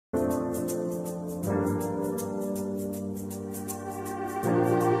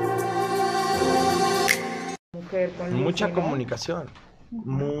mujer, con Lucy, Mucha ¿no? comunicación,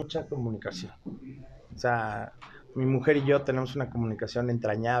 mucha comunicación. O sea, mi mujer y yo tenemos una comunicación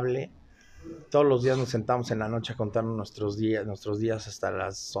entrañable. Todos los días nos sentamos en la noche a contarnos nuestros días hasta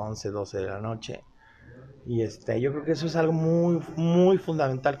las 11, 12 de la noche. Y yo creo que eso es algo muy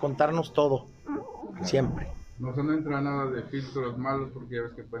fundamental, contarnos todo, siempre. No se no entra nada de filtros malos, porque ya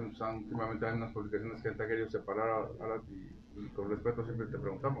ves que pueden usar últimamente hay unas publicaciones que han querido separar a Arath y con respeto siempre te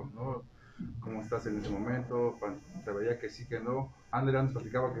preguntamos, ¿no? ¿Cómo estás en ese momento? Te veía que sí, que no. Andrea nos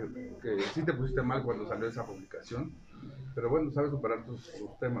platicaba que sí te pusiste mal cuando salió esa publicación, pero bueno, sabes superar tus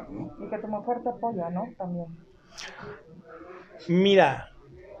temas, ¿no? Y que tu mujer te apoya, ¿no? También. Mira,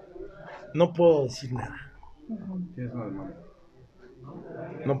 no puedo decir nada. Tienes una demanda.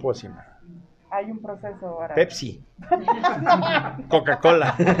 No puedo decir nada. Hay un proceso ahora. Pepsi.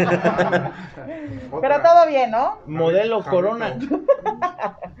 Coca-Cola. Pero todo bien, ¿no? Modelo Corona.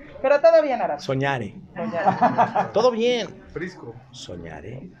 Pero todo bien, Arath. Soñare. Ya. Todo bien. Frisco.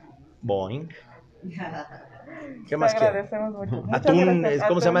 Soñare. Boing. ¿Qué Te más quieres? agradecemos mucho. Muchas Atún, gracias.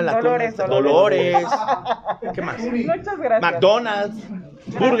 ¿cómo se llama el atún? Dolores. Dolores. ¿Qué más? Muchas gracias. McDonald's.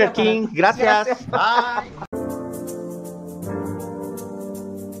 Burger King. Gracias. Bye.